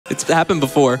It's happened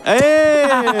before. Hey!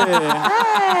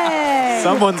 Hey!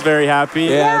 Someone's very happy.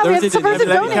 Yeah, we had some person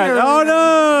donating. Oh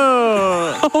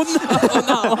no! Oh no,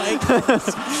 not like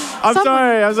this. I'm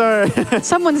sorry.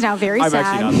 Someone's now very sad. I'm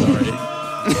actually not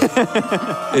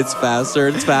sorry. It's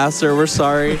faster. We're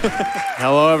sorry.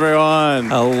 Hello, everyone.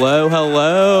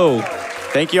 Hello.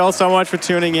 Thank you all so much for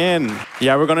tuning in.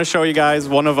 Yeah, we're going to show you guys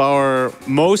one of our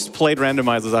most played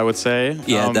randomizers, I would say.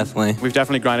 Yeah, definitely. We've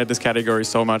definitely grinded this category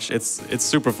so much. It's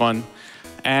super fun.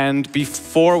 And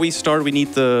before we start, we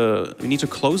need to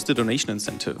close the donation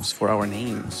incentives for our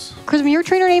names. Chris, your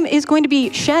trainer name is going to be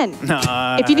Shen.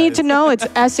 If you need to know, it's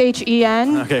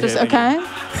S-H-E-N. Okay. Just okay.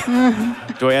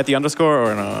 Do I add the underscore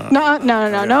or no?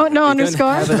 No underscore.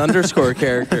 I have an underscore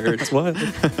character. It's what?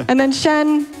 And then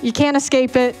Shen, you can't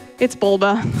escape it. It's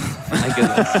Bulba. My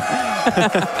goodness.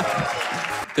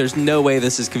 There's no way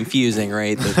this is confusing,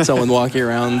 right? That someone walking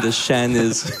around the Shen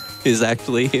is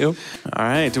actually you. All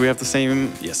right. Do we have the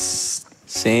same? Yes.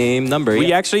 Same number.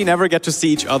 We actually never get to see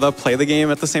each other play the game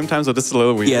at the same time, so this is a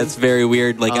little weird. Yeah, it's very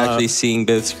weird, like actually seeing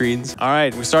both screens. All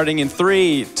right, we're starting in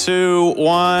 3, 2,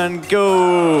 1,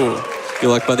 go. Good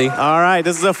luck, buddy. All right,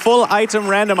 this is a full item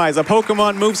randomizer.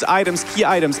 Pokemon, moves, items, key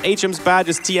items, HMs,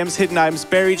 badges, TMs, hidden items,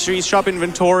 berry trees, shop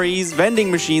inventories, vending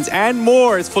machines, and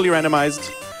more is fully randomized.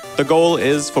 The goal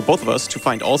is for both of us to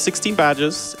find all 16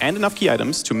 badges and enough key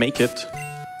items to make it...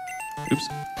 Oops.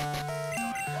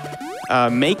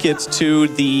 Make it to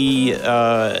the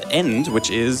end, which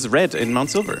is red in Mount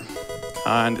Silver.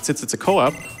 And since it's a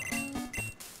co-op,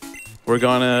 we're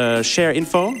gonna share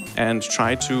info and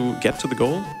try to get to the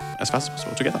goal as fast as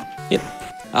possible together. Yep.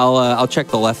 I'll check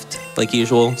the left like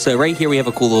usual. So right here we have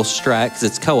a cool little strat because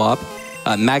it's co-op.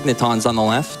 Magneton's on the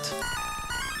left.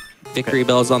 Victory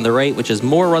Bell's on the right, which is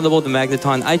more runnable than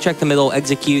Magneton. I check the middle,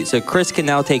 execute, so Chris can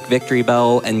now take Victory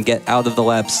Bell and get out of the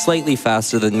lab slightly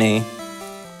faster than me.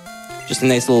 Just a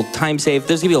nice little time save.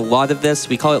 There's gonna be a lot of this.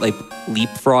 We call it like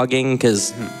leapfrogging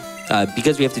because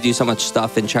we have to do so much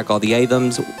stuff and check all the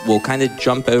items, we'll kind of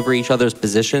jump over each other's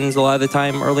positions a lot of the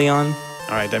time early on.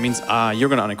 All right, that means you're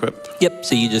gonna unequip. Yep,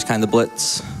 so you just kind of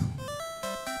blitz.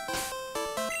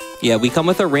 Yeah, we come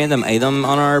with a random item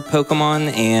on our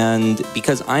Pokemon, and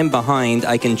because I'm behind,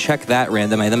 I can check that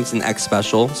random item. It's an X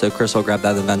special, so Chris will grab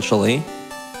that eventually.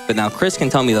 But now Chris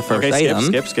can tell me the first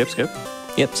item. Skip.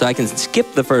 Yep, so I can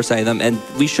skip the first item, and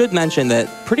we should mention that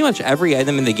pretty much every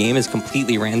item in the game is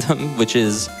completely random, which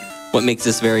is what makes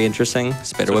this very interesting.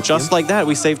 So just like that,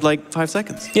 we saved like 5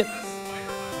 seconds. Yep.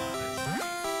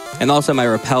 And also my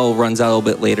repel runs out a little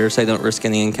bit later, so I don't risk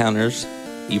any encounters.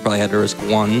 You probably had to risk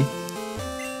 1.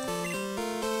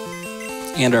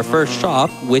 And our first shop,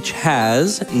 which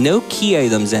has no key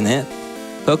items in it.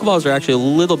 Pokeballs are actually a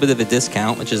little bit of a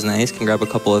discount, which is nice. Can grab a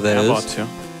couple of those. I bought 2.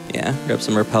 Yeah, grab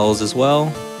some repels as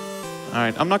well. All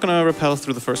right, I'm not gonna repel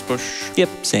through the first bush. Yep,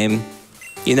 same.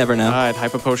 You never know. All right,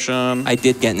 Hyper Potion. I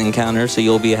did get an encounter, so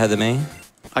you'll be ahead of me.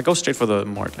 I go straight for the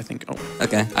Mort, I think. Oh.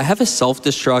 Okay, I have a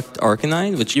self-destruct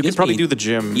Arcanine, which you can probably do the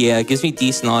gym. Yeah, it gives me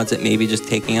decent odds at maybe just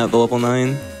taking out the level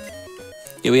 9.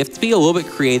 Yeah, we have to be a little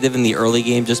bit creative in the early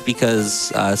game just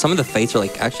because some of the fights are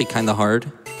like actually kind of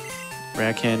hard.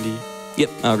 Rare candy. Yep,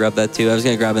 I'll grab that too. I was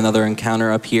gonna grab another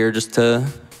encounter up here just to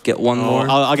get one more.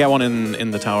 I'll get one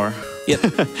in the tower. Yep.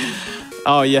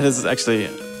 Oh yeah, this is actually...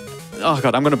 Oh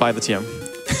god, I'm gonna buy the TM.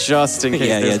 Just in case.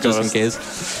 Yeah, just in case.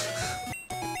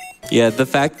 Yeah, the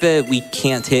fact that we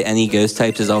can't hit any ghost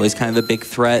types is always kind of a big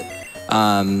threat.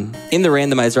 In the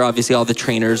randomizer, obviously all the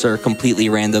trainers are completely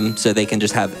random, so they can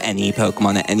just have any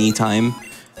Pokemon at any time.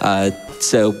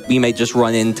 So we might just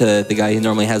run into the guy who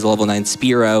normally has a level 9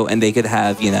 Spearow, and they could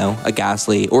have, you know, a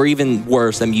Ghastly, or even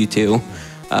worse, a Mewtwo.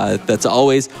 That's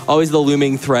always the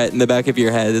looming threat in the back of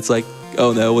your head. It's like,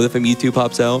 oh no, what if a Mewtwo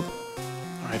pops out?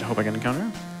 All right, I hope I get an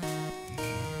encounter.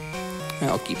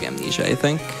 I'll keep Amnesia, I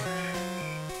think.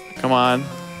 Come on.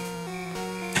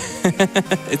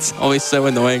 It's always so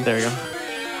annoying. There we go.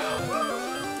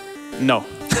 No.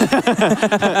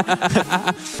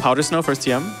 Powder Snow first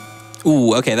TM.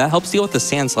 Ooh, okay, that helps deal with the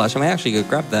Sand Slash. I might actually go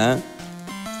grab that.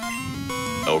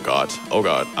 Oh god,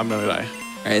 I'm gonna die.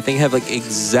 All right, I think I have like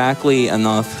exactly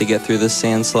enough to get through the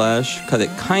Sand Slash. Cut it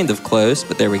kind of close,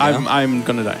 but there we go. I'm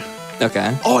gonna die.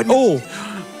 Okay. Oh!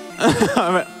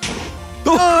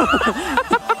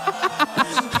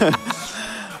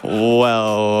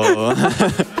 Well...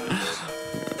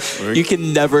 You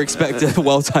can never expect a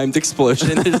well-timed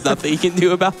explosion. There's nothing you can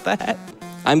do about that.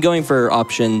 I'm going for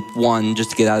option 1 just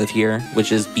to get out of here,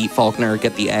 which is beat Faulkner,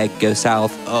 get the egg, go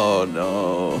south. Oh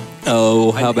no.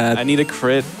 Oh, how bad. I need a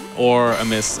crit or a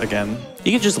miss again.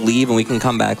 You could just leave and we can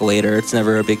come back later. It's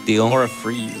never a big deal. Or a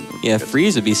freeze. Yeah,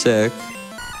 freeze would be sick.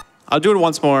 I'll do it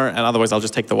once more, and otherwise I'll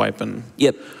just take the wipe and...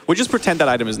 Yep. We'll just pretend that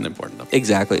item isn't important.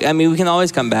 Exactly. I mean, we can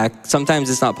always come back. Sometimes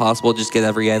it's not possible. Just get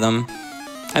every item.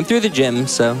 I'm through the gym,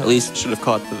 so at least... Should have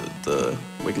caught the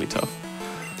Wigglytuff.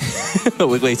 The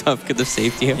Wigglytuff could have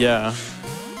saved you. Yeah.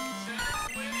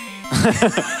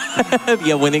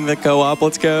 Yeah, winning the co-op,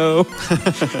 let's go.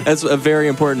 That's a very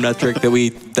important metric that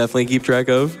we definitely keep track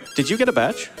of. Did you get a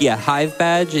badge? Yeah, Hive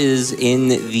badge is in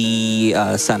the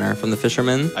center from the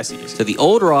fisherman. I see. So the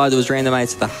old rod was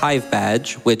randomized to the Hive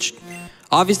badge, which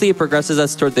obviously it progresses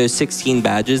us toward those 16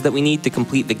 badges that we need to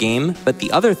complete the game. But the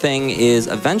other thing is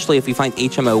eventually if we find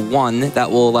HMO1,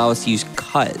 that will allow us to use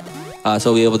cut.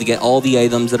 So we'll be able to get all the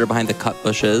items that are behind the cut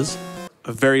bushes.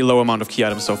 A very low amount of key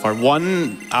items so far.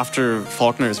 1 after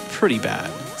Faulkner is pretty bad.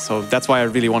 So that's why I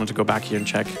really wanted to go back here and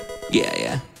check.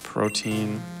 Yeah.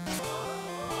 Protein.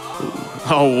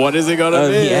 Oh, what is it gonna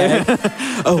be? Yeah.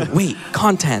 Oh, wait,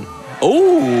 content.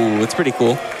 Oh, it's pretty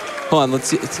cool. Hold on, let's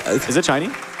see. Is it shiny?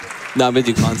 No, I'm gonna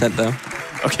do content though.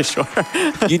 Okay, sure.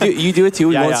 You do it too.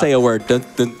 We won't say a word. Don't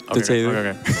say it.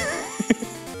 Okay.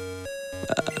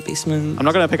 Basement. I'm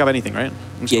not gonna pick up anything, right?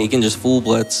 Yeah, you can just full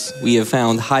blitz. We have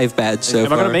found Hive badge so far.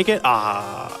 Am I gonna make it?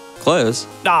 Close.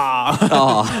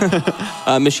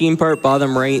 Ah. Machine part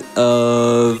bottom right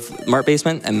of Mart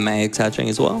basement and mags hatching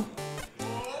as well.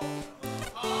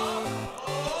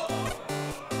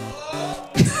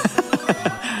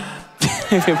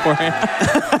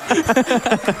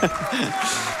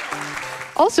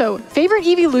 Also, favorite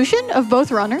evolution of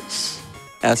both runners?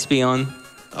 Espeon.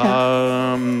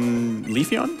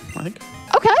 Leafeon, I think.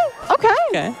 Okay.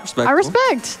 Okay, respectful. I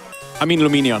respect. I mean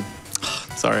Luminion.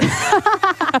 Sorry.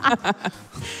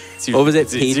 What was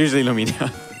it? It's usually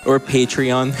Luminion. Or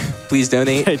Patreon. Please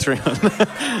donate. Patreon.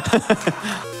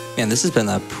 Man, this has been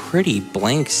a pretty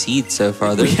blank seed so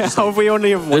far. There's we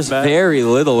only have one there's badge. very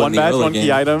little One in the badge, early one game.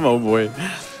 key item. Oh boy.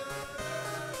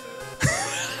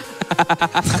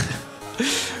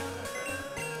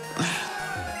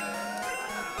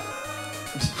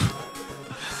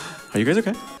 Are you guys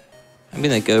okay? I'm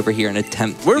gonna go over here and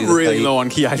attempt. We're to do the really fight. low on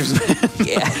key items, man.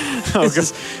 Yeah. Oh,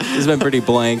 this has been pretty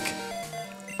blank.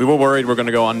 We were worried we're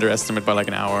gonna go underestimate by like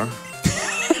an hour.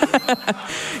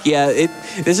 Yeah,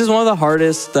 this is one of the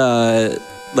hardest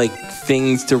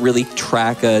things to really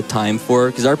track a time for,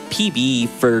 because our PB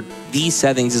for these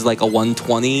settings is like a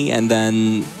 120, and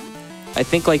then I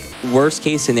think like worst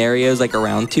case scenario is like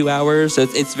around 2 hours. So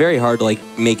it's very hard to like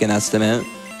make an estimate.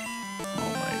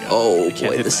 Oh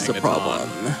boy, this is a problem.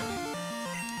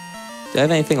 Do I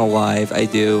have anything alive? I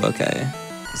do. Okay.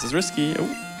 This is risky. Oh.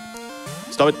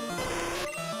 Stop it.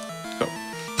 Go.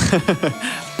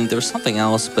 There was something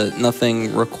else, but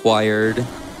nothing required.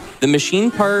 The machine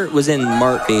part was in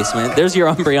Mart basement. There's your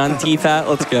Umbreon T-Pat.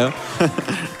 Let's go.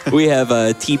 We have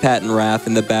T-Pat and Wrath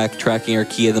in the back tracking our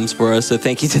key items for us. So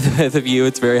thank you to the both of you.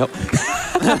 It's very helpful.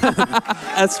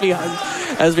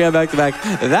 Espeon back to back.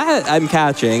 That I'm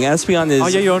catching. Espeon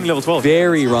is you're only level 12.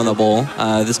 Very runnable.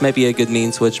 This might be a good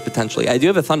main switch potentially. I do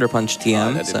have a Thunder Punch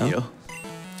TM.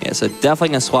 Yeah, so definitely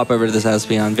gonna swap over to this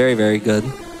Espeon. Very, very good.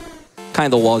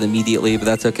 Kind of walled immediately, but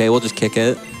that's okay. We'll just kick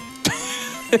it.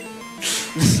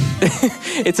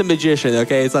 It's a magician,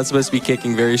 okay? It's not supposed to be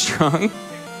kicking very strong.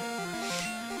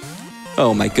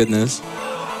 Oh my goodness.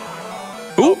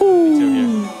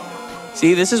 Ooh.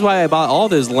 See, this is why I bought all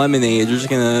those lemonades. We're just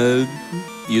gonna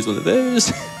use one of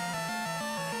those.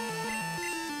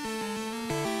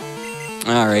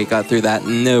 All right, got through that,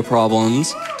 no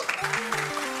problems.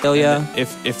 Hell yeah.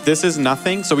 If this is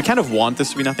nothing, so we kind of want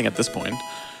this to be nothing at this point.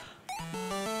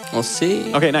 We'll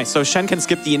see. Okay, nice. So Shen can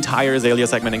skip the entire Azalea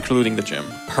segment, including the gym.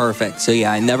 Perfect. So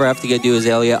yeah, I never have to go do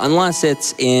Azalea unless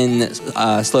it's in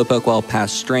Slowpoke well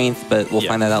past Strength, but we'll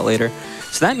find that out later.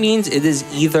 So that means it is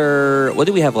either, what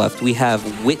do we have left? We have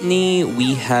Whitney,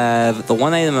 we have the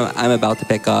one item I'm about to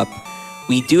pick up.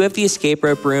 We do have the escape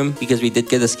rope room because we did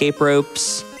get escape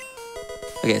ropes.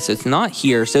 Okay, so it's not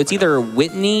here. So it's either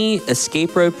Whitney,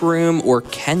 escape rope room, or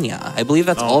Kenya. I believe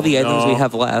that's all the items we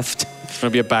have left. It's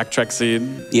gonna be a backtrack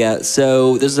seed. Yeah,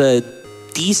 so there's a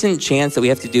decent chance that we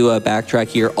have to do a backtrack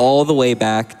here all the way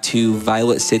back to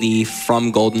Violet City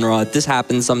from Goldenrod. This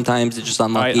happens sometimes, it's just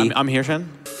unlucky. All right, I'm here, Shen.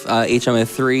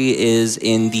 HMO3 is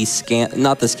in the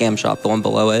not the scam shop, the one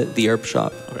below it, the herb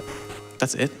shop. Okay.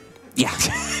 That's it? Yeah.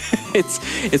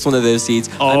 it's one of those seeds.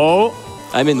 Oh.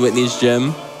 I'm in Whitney's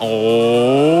gym.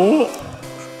 Oh.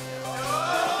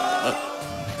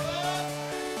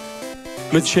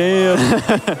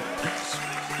 Machamp.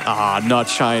 Not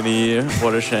shiny.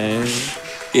 What a shame.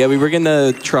 Yeah, we were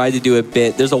gonna try to do a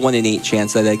bit. There's a 1 in 8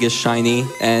 chance that I get shiny,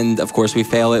 and of course we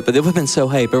fail it, but it would have been so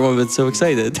hype. Everyone would have been so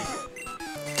excited.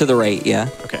 To the right, yeah.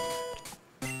 Okay.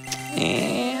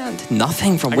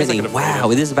 nothing from Whitney.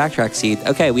 Wow, it is a backtrack seed.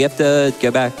 Okay, we have to go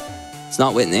back. It's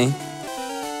not Whitney.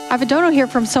 I have a dono here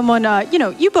from someone, you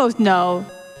know, you both know.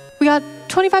 We got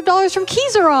 $25 from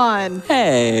Keyzeron.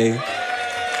 Hey.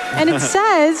 And it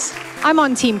says, I'm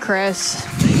on Team Chris.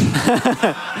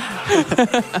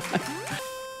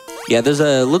 Yeah, there's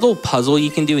a little puzzle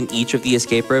you can do in each of the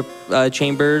escape rope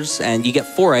chambers, and you get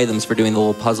 4 items for doing the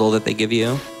little puzzle that they give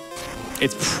you.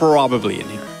 It's probably in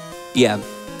here. Yeah,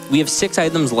 we have 6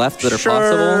 items left that are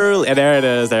possible. Yeah, there it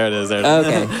is, there it is, there it is.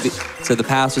 Okay, so the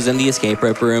pass was in the escape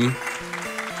rope room.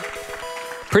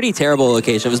 Pretty terrible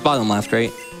location. It was bottom left,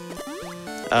 right?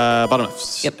 Bottom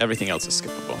left. Yep. Everything else is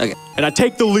skippable. Okay. And I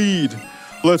take the lead.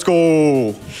 Let's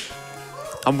go.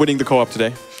 I'm winning the co-op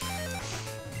today.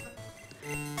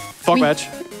 Fog badge.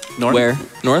 North. Where?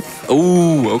 North?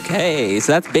 Oh, okay.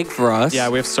 So that's big for us. Yeah,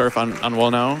 we have surf on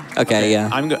wall now. Okay, yeah.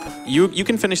 You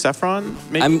can finish Saffron,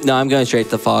 maybe? I'm going straight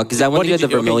to Fog, because I want to go to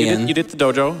Vermilion. Okay, you did the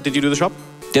dojo. Did you do the shop?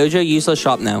 Dojo, useless,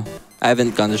 shop now. I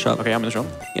haven't gone to shop. Okay, I'm in the shop.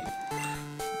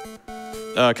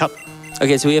 Yeah. Cut.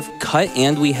 Okay, so we have Cut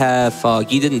and we have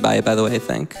Fog. You didn't buy it, by the way, I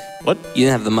think. What? You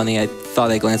didn't have the money. I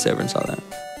thought I glanced over and saw that.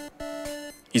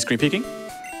 He's screen peeking?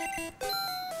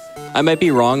 I might be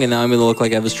wrong, and now I'm going to look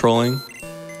like I was trolling.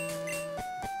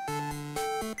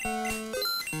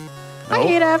 Hi,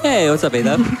 Adaf. Hey, what's up,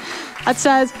 Adaf? That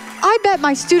says, I bet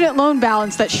my student loan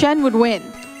balance that Shen would win.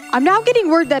 I'm now getting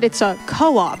word that it's a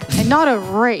co-op and not a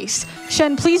race.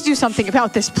 Shen, please do something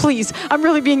about this, please. I'm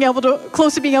really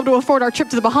close to being able to afford our trip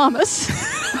to the Bahamas.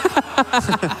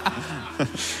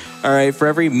 All right, for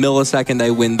every millisecond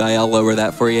I win by, I'll lower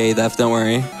that for you, Adaf. Don't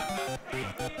worry.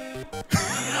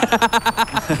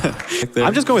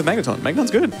 I'm just going with Magneton.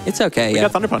 Magneton's good. It's okay, We yeah.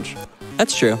 got Thunder Punch.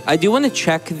 That's true. I do want to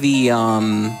check the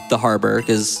harbor,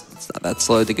 because it's not that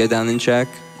slow to go down and check.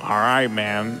 All right,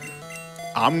 man.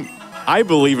 I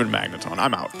believe in Magneton.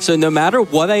 I'm out. So no matter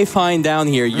what I find down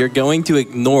here, you're going to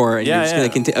ignore, and you're just going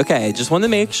to continue. Okay, I just want to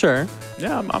make sure.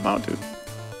 Yeah, I'm out, dude.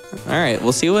 All right,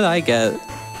 we'll see what I get.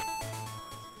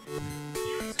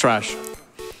 Trash.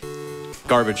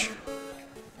 Garbage.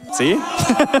 See?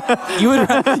 You would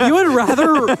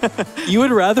rather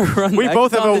run. We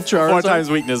both have a Charizard? 4 times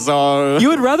weakness, so... You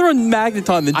would rather run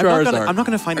Magneton than Charizard. I'm not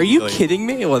gonna find it. Are you easily. kidding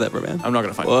me? Whatever, man. I'm not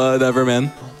gonna find it. Whatever,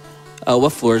 man.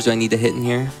 What floors do I need to hit in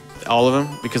here? All of them,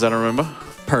 because I don't remember.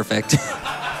 Perfect.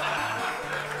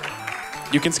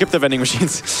 You can skip the vending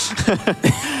machines.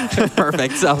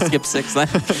 Perfect. So I'll skip 6 then.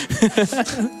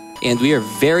 And we are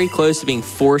very close to being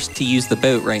forced to use the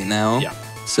boat right now. Yeah.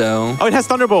 So. Oh, it has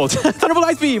Thunderbolt. Thunderbolt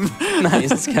Ice Beam. Nice.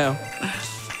 Let's go.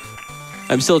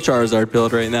 I'm still Charizard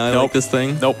build right now. I like this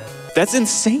thing. Nope. That's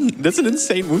insane. That's an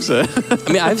insane moveset.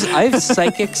 I mean, I have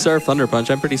Psychic, Surf, Thunder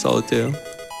Punch. I'm pretty solid too.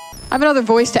 I have another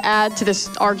voice to add to this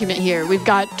argument here. We've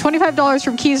got $25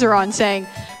 from Keyzeron saying,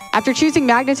 after choosing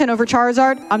Magneton over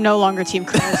Charizard, I'm no longer Team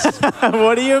Chris.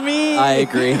 What do you mean? I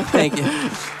agree. Thank you.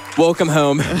 Welcome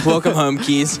home. Welcome home,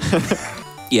 Keys.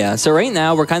 Yeah, so right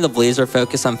now we're kind of laser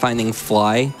focused on finding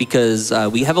Fly because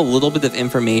we have a little bit of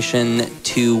information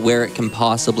to where it can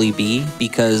possibly be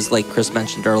because like Chris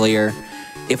mentioned earlier,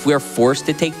 if we're forced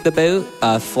to take the boat,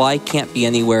 Fly can't be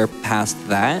anywhere past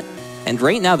that. And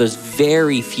right now there's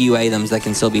very few items that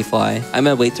can still be Fly. I'm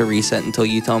gonna wait to reset until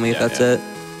you tell me if that's it.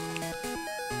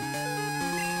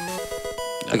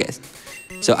 Okay,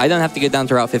 so I don't have to go down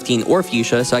to Route 15 or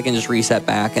Fuchsia, so I can just reset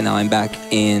back, and now I'm back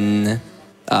in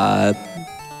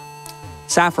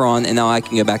Saffron, and now I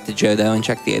can go back to Johto and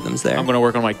check the items there. I'm gonna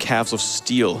work on my calves of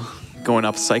steel going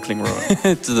up cycling road.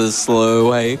 To the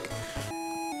slow hike.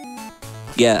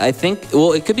 Yeah, I think,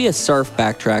 well, it could be a surf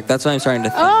backtrack. That's what I'm starting to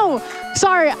think. Oh,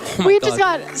 sorry. We God. just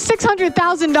got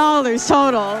 $600,000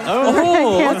 total.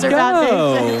 Oh, let's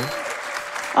go.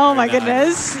 Oh my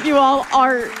goodness, you all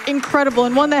are incredible.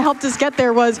 And one that helped us get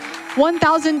there was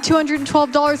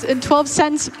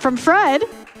 $1,212.12 from Fred.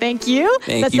 Thank you.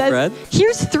 Thank you, Fred.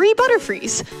 Here's 3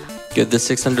 Butterfrees. Good, the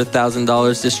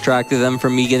 $600,000 distracted them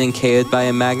from me getting KO'd by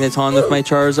a Magneton with my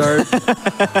Charizard.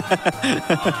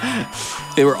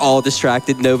 They were all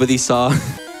distracted, nobody saw. All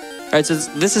right, so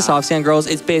this is Soft Sand Girls.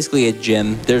 It's basically a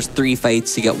gym. There's 3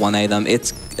 fights to get 1 item.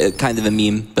 It's kind of a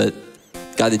meme, but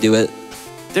gotta do it.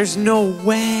 There's no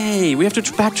way. We have to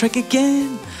backtrack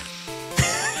again.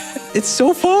 It's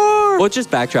so far. Well, just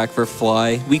backtrack for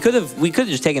Fly. We could have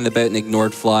just taken the boat and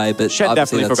ignored Fly, but Shed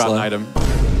obviously definitely that's forgot slow. an item.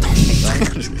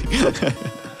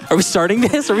 Are we starting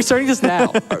this? Are we starting this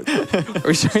now? Are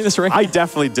we starting this right now? I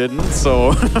definitely didn't,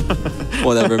 so...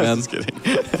 Whatever, man. Just kidding.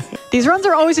 These runs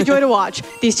are always a joy to watch.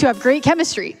 These two have great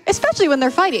chemistry, especially when they're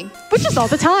fighting, which is all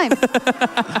the time.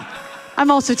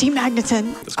 I'm also Team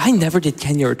Magneton. I never did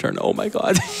Kenya return. Oh my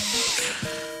God.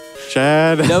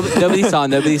 Chad. Nobody saw.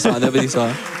 Nobody saw. Nobody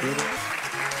saw.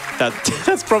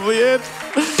 That's probably it.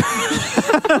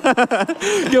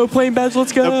 Yo, plane badge,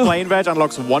 let's go. The plane badge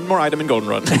unlocks one more item in Golden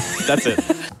Run. That's it.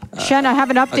 Shen, I have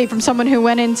an update from someone who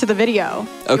went into the video.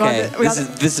 Okay, this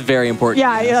is very important.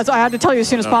 Yeah, that's why I had to tell you as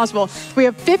soon as possible. We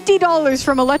have $50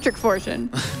 from Electric Fortune.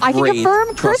 I can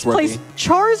confirm Chris placed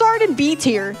Charizard in B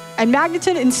tier and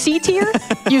Magneton in C tier.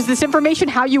 Use this information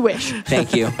how you wish.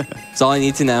 Thank you. That's all I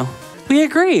need to know. We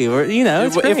agree.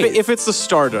 It's great. If it's the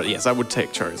starter, yes, I would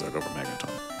take Charizard over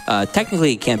Magneton.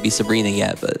 Technically, it can't be Sabrina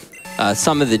yet, but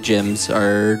some of the gyms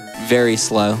are very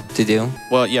slow to do.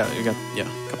 Well, yeah, you got a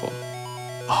couple.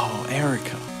 Oh,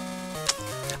 Erica.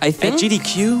 I think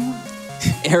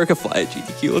AGDQ. Erica fly at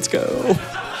GDQ. Let's go.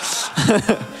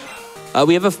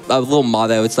 We have a little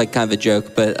motto. It's like kind of a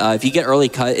joke, but if you get early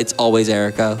cut, it's always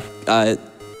Erica.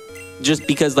 Just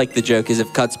because like the joke is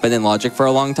if cut's been in logic for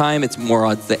a long time, it's more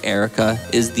odds that Erica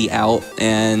is the out,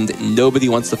 and nobody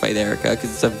wants to fight Erica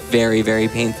because it's a very, very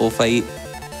painful fight.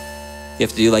 You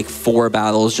have to do like 4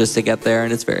 battles just to get there,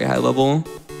 and it's very high level.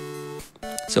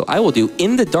 So I will do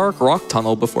In the Dark Rock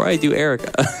Tunnel before I do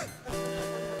Erica.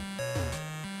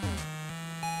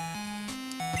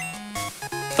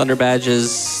 Thunder Badge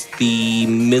is the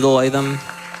middle item.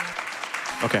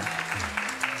 Okay.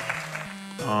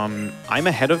 I'm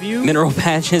ahead of you. Mineral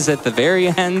Badges at the very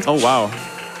end. Oh, wow.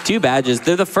 2 badges.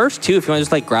 They're the first 2 if you want to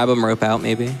just like grab them, rope out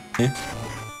maybe. Yeah.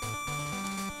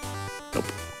 Nope.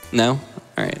 No?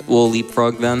 All right, we'll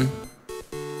leapfrog then.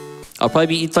 I'll probably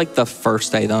be like the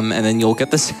first item and then you'll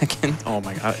get the second. Oh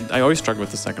my god, I always struggle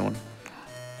with the second one.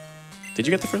 Did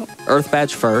you get the first one? Earth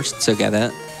Badge first, so get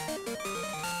it.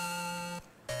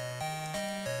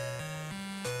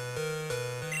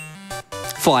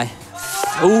 Fly.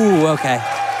 Ooh, okay.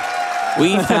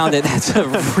 We found it. That's a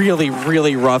really,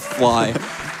 really rough fly.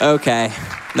 Okay.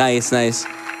 Nice, nice.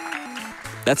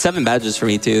 That's 7 badges for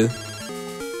me, too.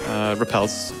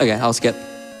 Repels. Okay, I'll skip.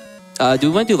 Do we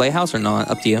want to do Lighthouse or not?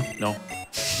 Up to you. No.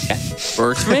 Okay.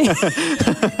 Works for me.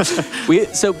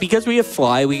 So because we have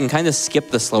Fly, we can kind of skip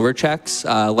the slower checks,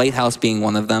 Lighthouse being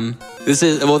one of them. This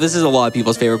is a lot of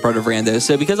people's favorite part of Rando.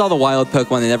 So because all the wild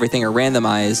Pokemon and everything are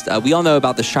randomized, we all know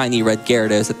about the shiny red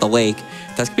Gyarados at the lake.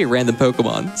 That's going to be a random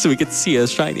Pokemon, so we get to see a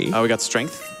shiny. We got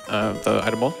Strength, the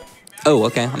item ball. Oh,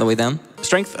 okay, on the way down.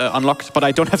 Strength unlocked, but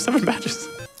I don't have 7 badges.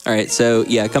 All right, so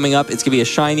yeah, coming up, it's going to be a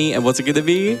shiny, and what's it going to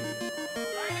be?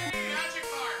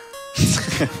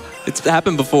 It's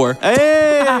happened before.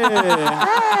 Hey!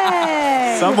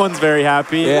 Hey! Someone's very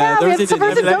happy. Yeah, we have there's some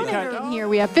person a- donating room here.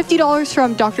 We have $50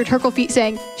 from Dr. TurkleFeet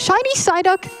saying, Shiny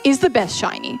Psyduck is the best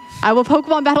shiny. I will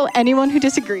Pokemon battle anyone who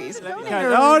disagrees.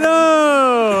 Oh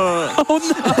no! Oh, no,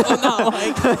 not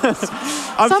like this.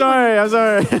 I'm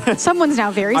sorry. Someone's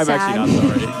now very I'm sad. actually not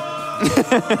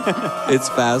sorry.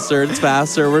 It's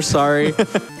faster, we're sorry.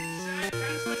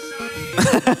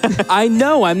 I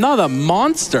know, I'm not a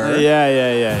monster.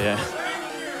 Yeah.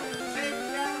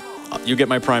 You get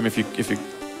my prime if you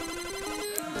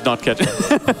not catch it.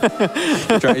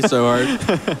 Try so hard.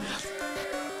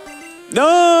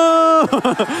 No!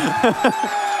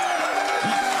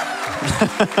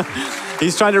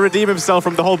 He's trying to redeem himself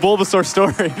from the whole Bulbasaur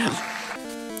story.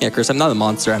 Yeah, Chris, I'm not a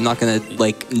monster. I'm not gonna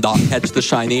like not catch the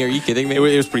shiny. Are you kidding me? It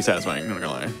was pretty satisfying, I'm not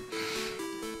gonna lie.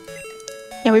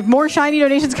 Yeah, we have more shiny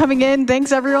donations coming in.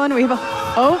 Thanks, everyone. We have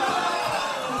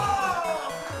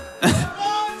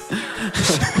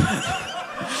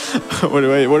Where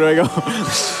do I go?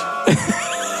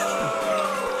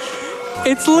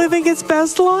 It's living its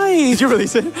best life. Did you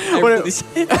release it? I released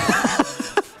it.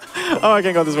 Oh, I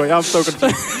can't go this way. I'm so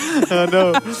confused. Oh,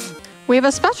 no. We have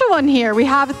a special one here. We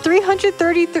have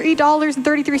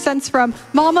 $333.33 from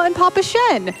Mama and Papa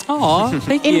Shen. Aw,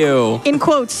 thank you. In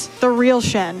quotes, the real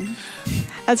Shen.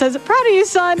 That says, proud of you,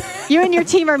 son. You and your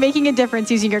team are making a difference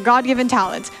using your God-given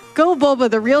talents. Go Bulba,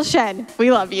 the real Shen.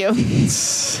 We love you. All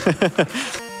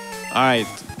right.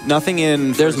 Nothing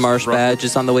in... There's Marsh Badge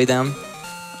just on the way down.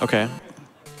 Okay.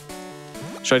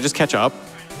 Should I just catch up?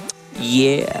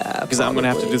 Yeah, Because I'm going to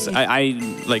have to do this. I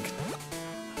like...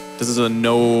 This is a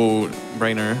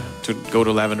no-brainer to go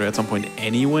to Lavender at some point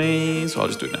anyway, so I'll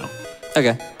just do it now.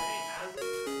 Okay.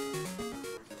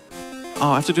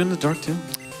 Oh, I have to do it in the dark too?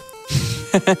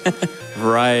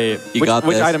 Right. You got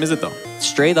Which this. item is it though?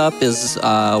 Straight up is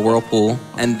Whirlpool,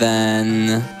 and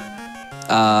then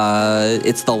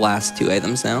it's the last 2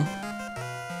 items now.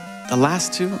 The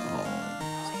last 2? Oh.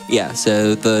 Yeah,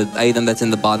 so the item that's in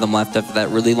the bottom left of that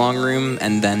really long room,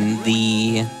 and then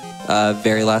the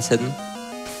very last hidden.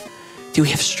 Dude,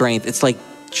 we have Strength. It's like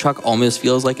Chuck almost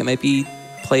feels like it might be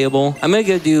playable. I'm gonna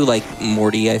go do like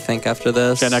Morty, I think, after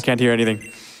this. I can't hear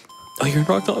anything. Oh, you're in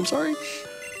rock top. I'm sorry.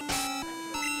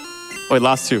 Wait,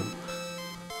 last two.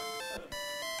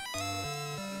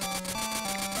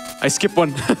 I skipped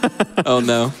one. Oh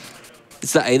no.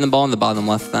 It's the item ball in the bottom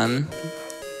left then.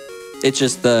 It's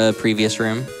just the previous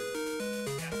room.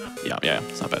 Yeah,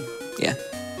 it's not bad. Yeah.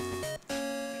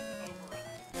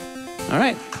 All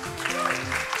right.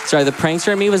 Sorry, the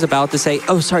prankster in me was about to say,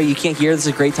 oh, sorry, you can't hear. This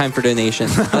is a great time for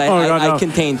donations. But I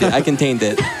contained it. I contained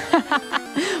it.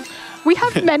 We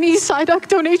have many Psyduck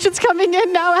donations coming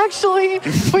in now, actually.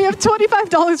 We have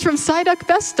 $25 from Psyduck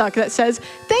Best Duck that says,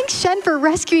 thanks, Shen, for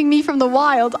rescuing me from the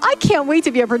wild. I can't wait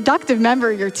to be a productive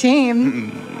member of your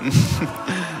team.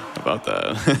 About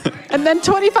that. And then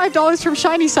 $25 from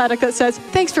Shiny Psyduck that says,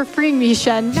 thanks for freeing me,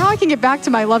 Shen. Now I can get back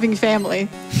to my loving family.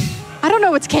 I don't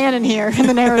know what's canon here in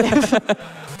the narrative.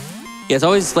 Yeah, it's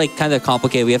always like kind of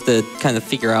complicated. We have to kind of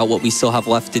figure out what we still have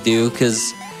left to do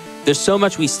because there's so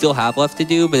much we still have left to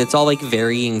do, but it's all like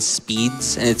varying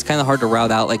speeds, and it's kind of hard to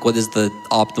route out like what is the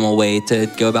optimal way to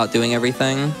go about doing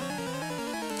everything.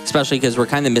 Especially because we're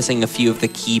kind of missing a few of the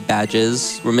key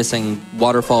badges. We're missing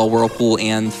Waterfall, Whirlpool,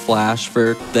 and Flash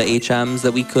for the HMs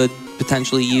that we could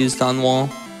potentially use on wall.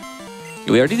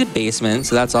 We already did Basement,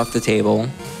 so that's off the table.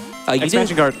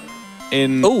 Expansion card.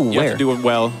 You where? have to do it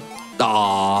well.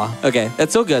 Aww. Okay,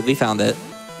 that's so good. We found it.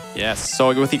 Yes,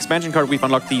 so with the expansion card, we've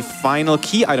unlocked the final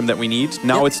key item that we need.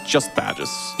 Now it's just badges.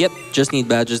 Yep, just need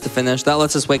badges to finish. That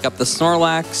lets us wake up the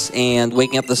Snorlax, and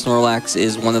waking up the Snorlax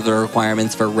is one of the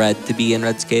requirements for Red to be in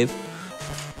Red's Cave.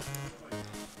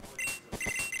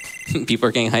 People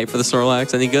are getting hyped for the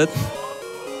Snorlax. Any good?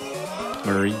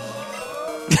 Murray.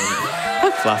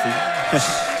 Fluffy.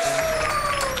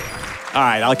 All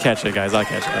right, I'll catch it, guys. I'll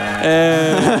catch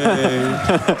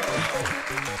it.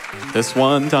 This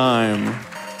one time.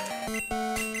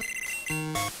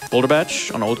 Boulder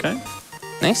Batch on old guy.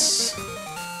 Nice.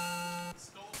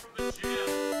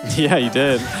 Yeah, he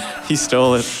did. He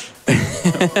stole it.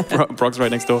 Brock's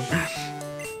right next door.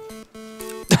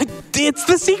 It's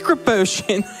the secret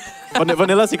potion.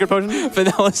 Vanilla secret potion?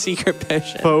 Vanilla secret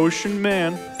potion. Potion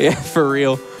man. Yeah, for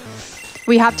real.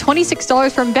 We have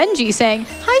 $26 from Benji saying,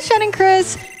 hi, Shen and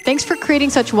Chris. Thanks for creating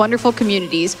such wonderful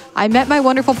communities. I met my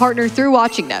wonderful partner through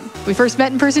watching them. We first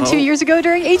met in person 2 years ago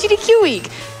during AGDQ week.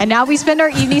 And now we spend our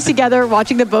evenings together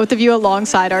watching the both of you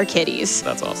alongside our kitties.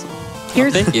 That's awesome.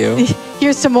 Thank you.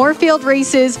 Here's to more field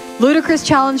races, ludicrous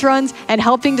challenge runs, and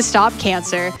helping to stop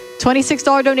cancer.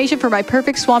 $26 donation for my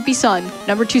perfect swampy son.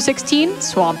 Number 216,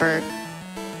 Swampert.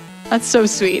 That's so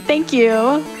sweet. Thank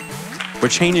you. We're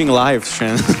changing lives,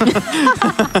 Shen.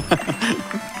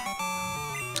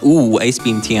 Ooh, Ice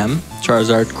Beam TM.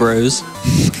 Charizard grows.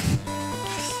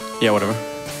 Yeah, whatever.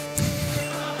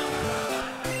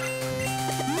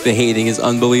 The hating is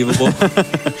unbelievable.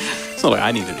 It's not like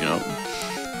I needed, you know.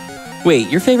 Wait,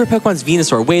 your favorite Pokemon's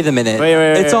Venusaur. Wait a minute. Wait,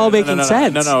 it's all making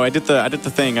sense. No, I did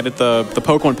the thing. I did the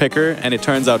Pokemon picker, and it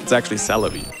turns out it's actually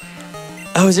Celebi.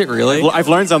 Oh, is it really? I've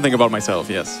learned something about myself,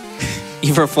 yes.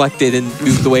 You've reflected and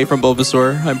moved away from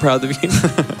Bulbasaur. I'm proud of you.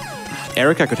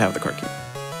 Erica could have the card key.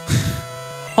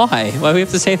 Why? Why do we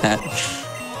have to say that?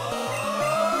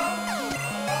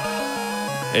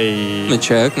 Hey.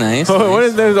 Machoke, nice. Oh, nice. what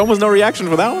is, there's almost no reaction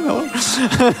for that one. Hello.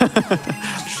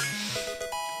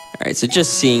 All right, so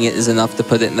just seeing it is enough to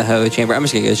put it in the Ho chamber. I'm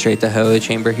just gonna go straight to Ho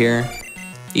chamber here.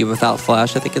 Even without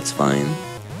Flash, I think it's fine.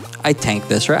 I tank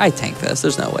this, right? I tank this.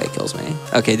 There's no way it kills me.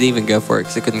 Okay, didn't even go for it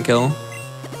because it couldn't kill.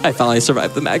 I finally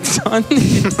survived the Magneton.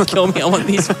 Kill me on one of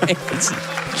these fights.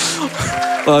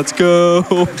 Let's go,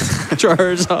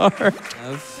 Charizard.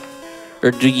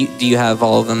 Or do you have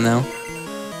all of them now?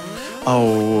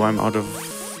 Oh, I'm out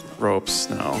of ropes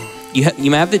now.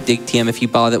 You might have the dig TM if you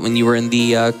bought it when you were in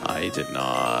the. I did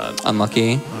not.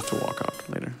 Unlucky. I'll have to walk out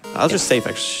later. I'll just save.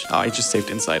 Actually, I just saved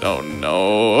inside. Oh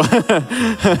no.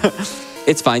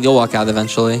 It's fine. You'll walk out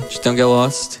eventually. Just don't get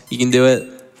lost. You can do it.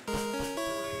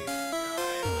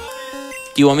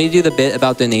 Do you want me to do the bit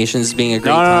about donations being a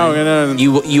great time?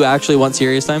 No. You actually want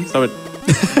serious time? Stop it.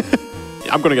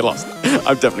 I'm gonna get lost.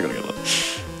 I'm definitely gonna get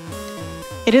lost.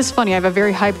 It is funny. I have a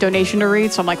very hyped donation to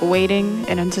read, so I'm like waiting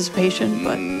in anticipation,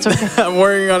 but it's okay. I'm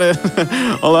working on it.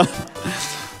 Hold on.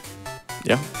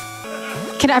 Yeah.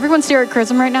 Can everyone stare at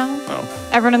Chrism right now? Oh.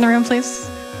 Everyone in the room, please.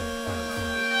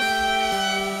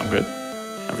 I'm good.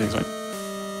 Everything's fine.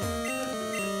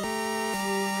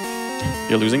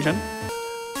 You're losing, Chen?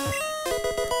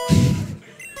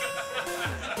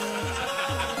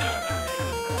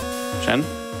 Chen?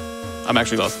 I'm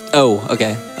actually lost. Oh,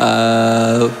 okay.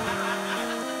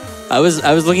 I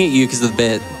was looking at you because of the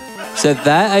bit. So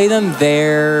that item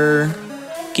there,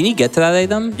 can you get to that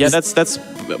item? Yeah, that's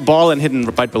ball and hidden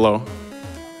right below.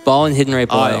 Ball and hidden right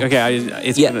below. Okay,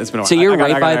 it's been a while. So you're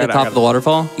right by the top of the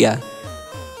waterfall? Yeah.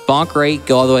 Bonk right,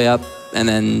 go all the way up, and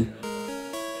then...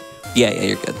 Yeah,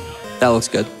 you're good. That looks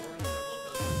good.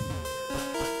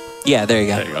 Yeah, there you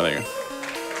go. There you go.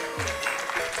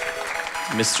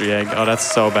 Mystery egg. Oh, that's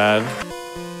so bad.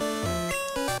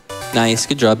 Nice,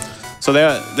 good job. So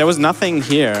there was nothing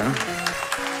here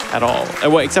at all.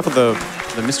 Well, except for the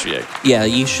mystery egg. Yeah,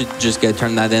 you should just go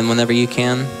turn that in whenever you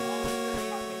can.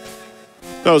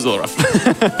 That was a little rough.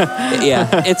 Yeah,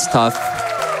 it's tough.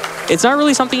 It's not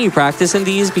really something you practice in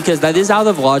these because that is out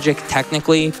of logic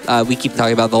technically. We keep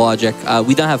talking about the logic.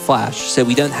 We don't have flash, so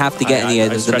we don't have to get any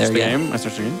items in there yet. I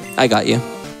stretched the game. I got you.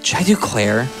 Should I do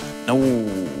Claire? No,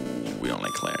 we don't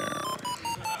like Claire.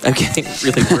 I'm getting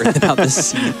really worried about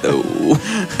this seed though.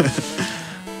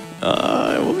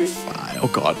 It will be fine. Oh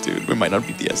god, dude, we might not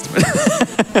beat the estimate.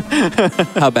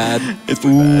 How bad? It's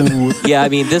pretty bad. Yeah, I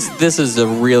mean this is a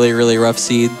really, really rough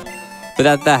seed.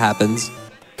 But that happens.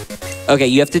 Okay,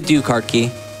 you have to do card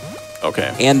key.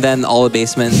 Okay. And then all of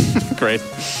basement. Great.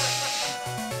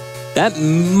 That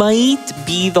might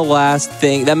be the last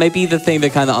thing. That might be the thing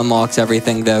that kind of unlocks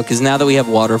everything though, because now that we have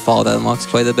waterfall, that unlocks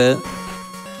quite a bit.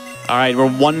 All right, we're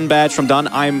one badge from done.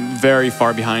 I'm very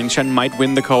far behind. Shen might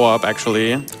win the co-op,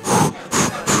 actually.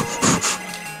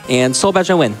 And soul badge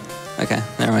I win. Okay,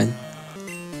 never mind.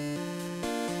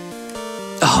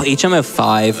 Oh,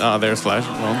 HM05. Oh, there's Flash.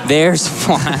 Well. There's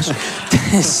Flash.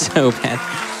 That is so bad.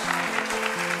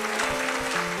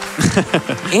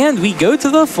 And we go to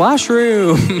the Flash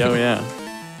room. Oh, yeah.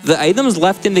 The items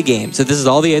left in the game. So this is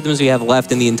all the items we have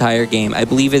left in the entire game. I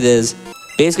believe it is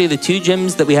basically the 2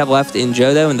 gyms that we have left in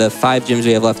Johto and the 5 gyms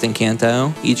we have left in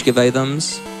Kanto. Each give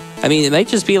items. I mean, it might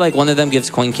just be like one of them gives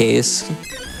coin case.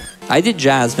 I did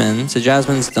Jasmine, so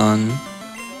Jasmine's done.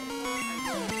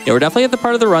 Yeah, we're definitely at the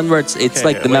part of the run where it's okay,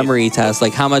 like the memory test.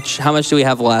 Like how much do we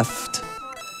have left?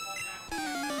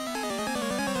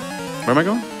 Where am I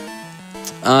going?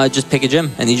 Just pick a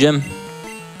gym, any gym.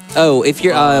 Oh, if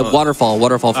you're waterfall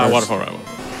first. Waterfall, right.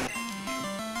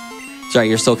 Sorry,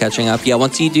 you're still catching up. Yeah,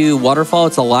 once you do waterfall,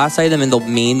 it's the last item in the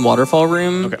main waterfall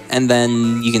room, okay. And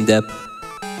then you can dip.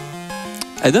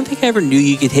 I don't think I ever knew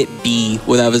you could hit B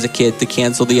when I was a kid to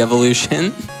cancel the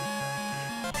evolution.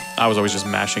 I was always just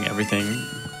mashing everything.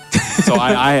 So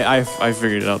I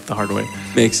figured it out the hard way.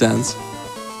 Makes sense.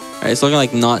 All right, it's looking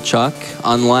like not Chuck,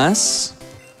 unless...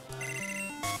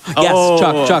 Yes,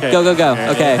 Chuck, okay. Go.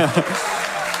 Okay.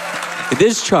 It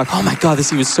is Chuck. Oh my god,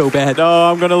 this was so bad. No,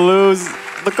 I'm gonna lose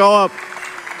the co-op.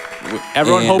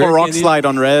 Everyone hope a rock slide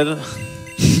on red.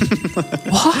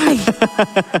 Why?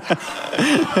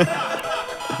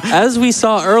 As we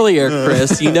saw earlier,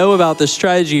 Chris, you know about the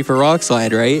strategy for rock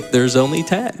slide, right? There's only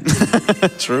 10.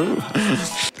 True.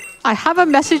 I have a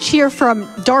message here from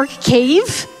Dark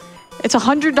Cave. It's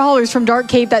 $100 from Dark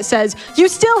Cave that says, "You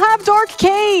still have Dark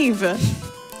Cave."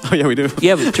 Oh yeah, we do.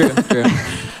 Yeah, but true.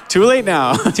 Too late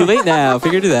now. Too late now.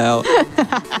 Figured it out.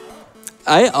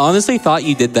 I honestly thought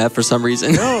you did that for some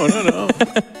reason. No.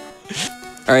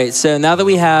 All right, so now that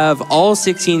we have all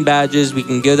 16 badges, we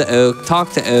can go to Oak,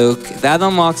 talk to Oak. That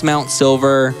unlocks Mount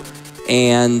Silver,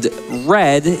 and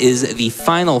Red is the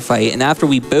final fight. And after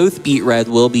we both beat Red,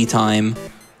 will be time.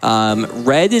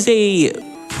 Red is a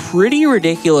pretty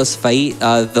ridiculous fight.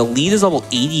 The lead is level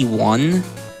 81.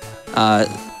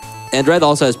 And Red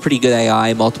also has pretty good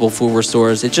AI, multiple full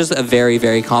restores. It's just a very,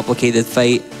 very complicated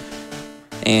fight.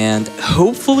 And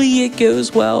hopefully it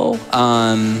goes well.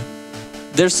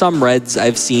 There's some Reds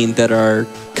I've seen that are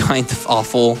kind of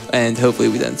awful, and hopefully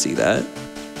we don't see that.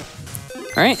 All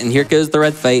right, and here goes the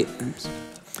Red fight.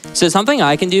 So something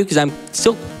I can do, because I'm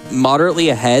still moderately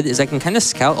ahead, is I can kind of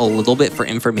scout a little bit for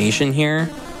information here.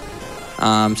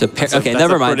 Okay,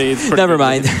 never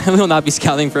mind. We will not be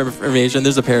scouting for information.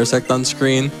 There's a Parasect on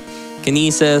screen.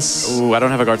 Kinesis. Ooh, I don't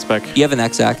have a guard spec. You have an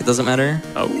Exact, it doesn't matter.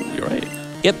 Oh, you're right.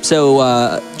 Yep,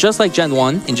 so just like Gen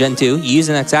 1 and Gen 2, you use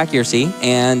an X accuracy,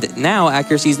 and now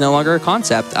accuracy is no longer a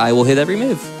concept. I will hit every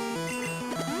move.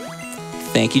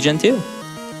 Thank you, Gen 2.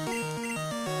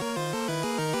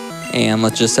 And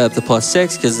let's just set up the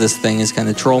 +6, because this thing is kind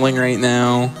of trolling right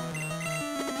now.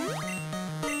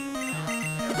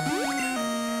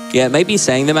 Yeah, it might be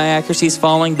saying that my accuracy is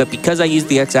falling, but because I used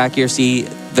the X accuracy,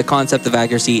 the concept of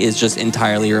accuracy is just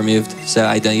entirely removed, so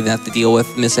I don't even have to deal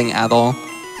with missing at all.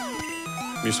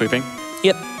 You're sweeping?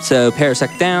 Yep, so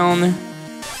Parasect down.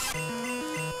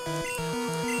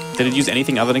 Did it use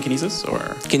anything other than Kinesis, or?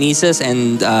 Kinesis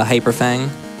and Hyper Fang.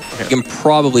 Okay. You can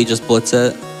probably just blitz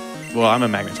it. Well, I'm a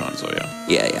Magneton, so yeah.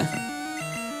 Yeah.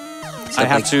 So I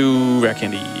have to Rare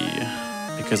Candy,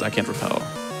 because I can't repel.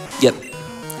 Yep.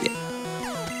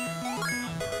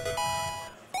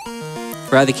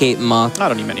 Eradicate, Muck, I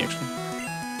don't need many, actually.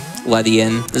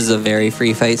 Ledian. This is a very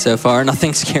free fight so far.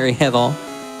 Nothing scary at all.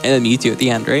 And then Mewtwo at the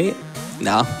end, right?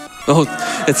 No. Oh,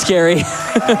 it's scary.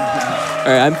 All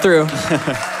right, I'm through.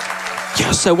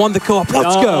 Yes, I won the co-op.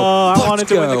 Let's go. I wanted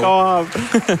to win the co-op.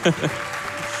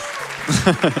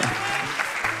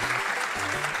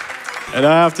 And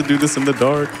I have to do this in the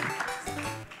dark.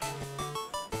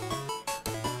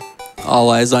 All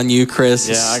eyes on you, Chris.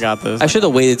 Yeah, I got this. I should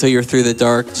have waited till you were through the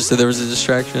dark just so there was a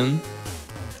distraction.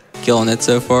 Killing it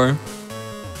so far.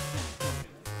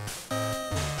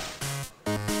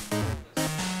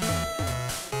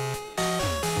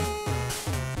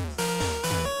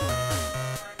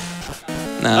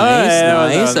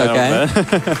 Nice, nice, okay.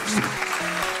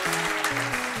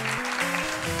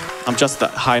 I'm just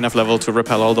high enough level to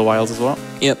repel all the wilds as well.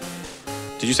 Yep.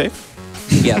 Did you save?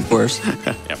 Yeah, of course. Yeah,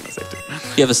 I'm gonna save too.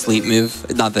 You have a sleep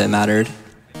move. Not that it mattered.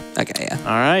 Okay, yeah.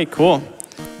 All right, cool.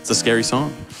 It's a scary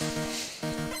song.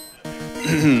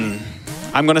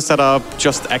 I'm gonna set up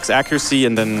just X accuracy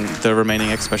and then the remaining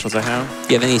X specials I have.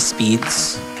 Do you have any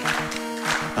speeds?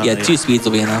 Yeah, 2 speeds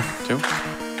will be enough. 2?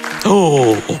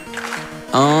 Oh!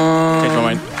 Change my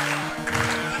mind.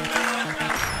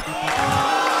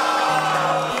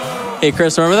 Hey,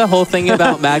 Chris, remember that whole thing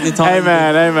about Magneton? Hey,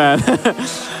 man, hey, man.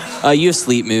 You have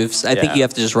sleep moves. I think you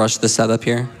have to just rush the setup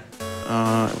here.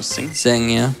 It was Sing. Sing,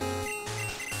 yeah.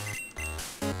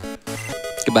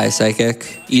 Goodbye,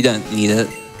 Psychic. You don't need it.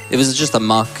 It was just a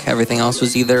Muck. Everything else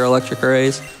was either Electric or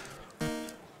Ace.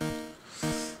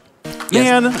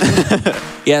 Man.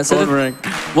 Yeah, so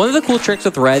one of the cool tricks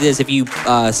with Red is if you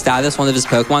status one of his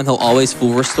Pokemon, he'll always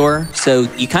full restore. So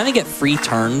you kind of get free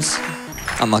turns.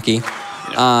 Unlucky.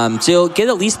 So you'll get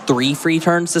at least 3 free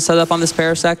turns to set up on this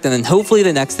Parasect, and then hopefully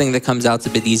the next thing that comes out is a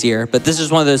bit easier. But this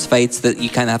is one of those fights that you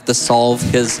kind of have to solve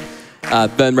because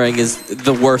Boomerang is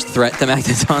the worst threat to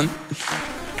Magneton.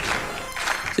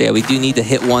 So yeah, we do need to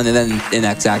hit one, and then an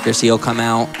X accuracy will come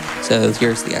out. So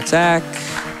here's the X Ac.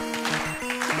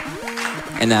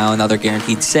 And now another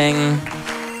guaranteed Sing.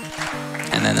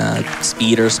 And then a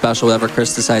speed or special, whatever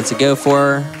Chris decides to go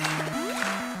for.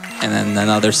 And then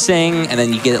another Sing. And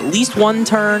then you get at least 1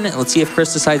 turn. Let's see if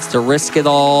Chris decides to risk it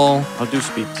all. I'll do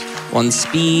speed. 1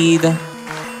 speed.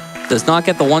 Does not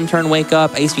get the 1 turn wake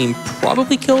up. Ice Beam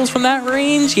probably kills from that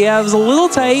range. Yeah, it was a little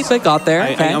tight, but got there.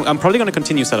 Okay. I'm probably going to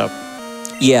continue setup.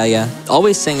 Yeah, yeah.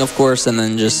 Always Sing, of course, and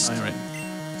then just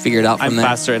figure it out from there.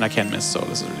 I'm faster and I can't miss, so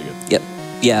this is really good. Yep.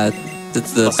 Yeah,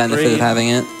 that's the benefit 3. of having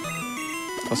it.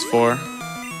 +4.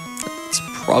 It's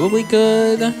probably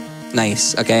good.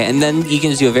 Nice. Okay, and then you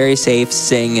can just do a very safe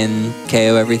Sing and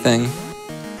KO everything.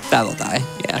 That'll die.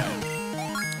 Yeah.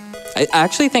 I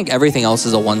actually think everything else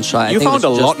is a one-shot. You found a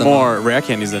lot more rare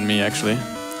candies than me, actually.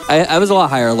 I was a lot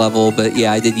higher level, but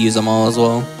yeah, I did use them all as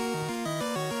well.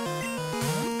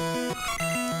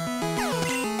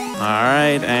 All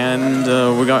right, and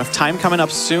we're gonna have time coming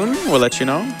up soon. We'll let you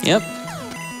know. Yep.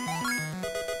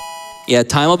 Yeah,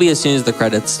 time will be as soon as the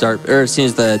credits start, or as soon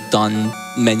as the done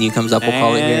menu comes up. We'll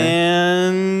call it here.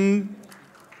 And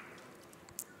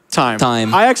time.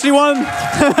 Time. I actually won.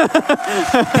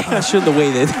 I shouldn't have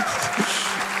waited.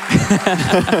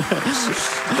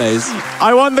 Nice.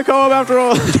 I won the co-op after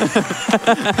all.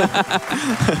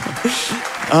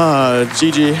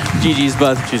 GG. GG's,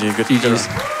 bud. GG. Good. GG's.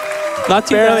 Not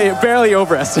too bad. Barely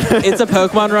overestimated. It's a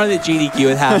Pokemon run at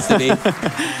GDQ. It has to be.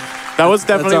 That was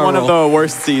definitely one of the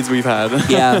worst seeds we've had.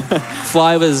 Yeah.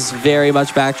 Fly was very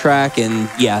much backtrack, and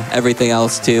yeah, everything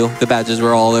else too. The badges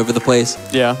were all over the place.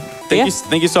 Yeah.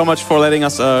 Thank you so much for letting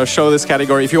us show this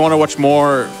category. If you want to watch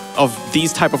more of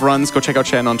these type of runs, go check out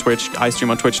Shen on Twitch. I stream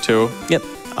on Twitch too. Yep.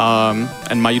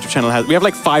 And my YouTube channel we have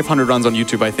like 500 runs on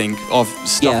YouTube, I think, of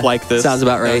stuff like this. Sounds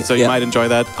about right. So you might enjoy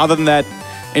that. Other than that,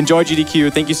 enjoy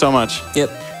GDQ. Thank you so much. Yep.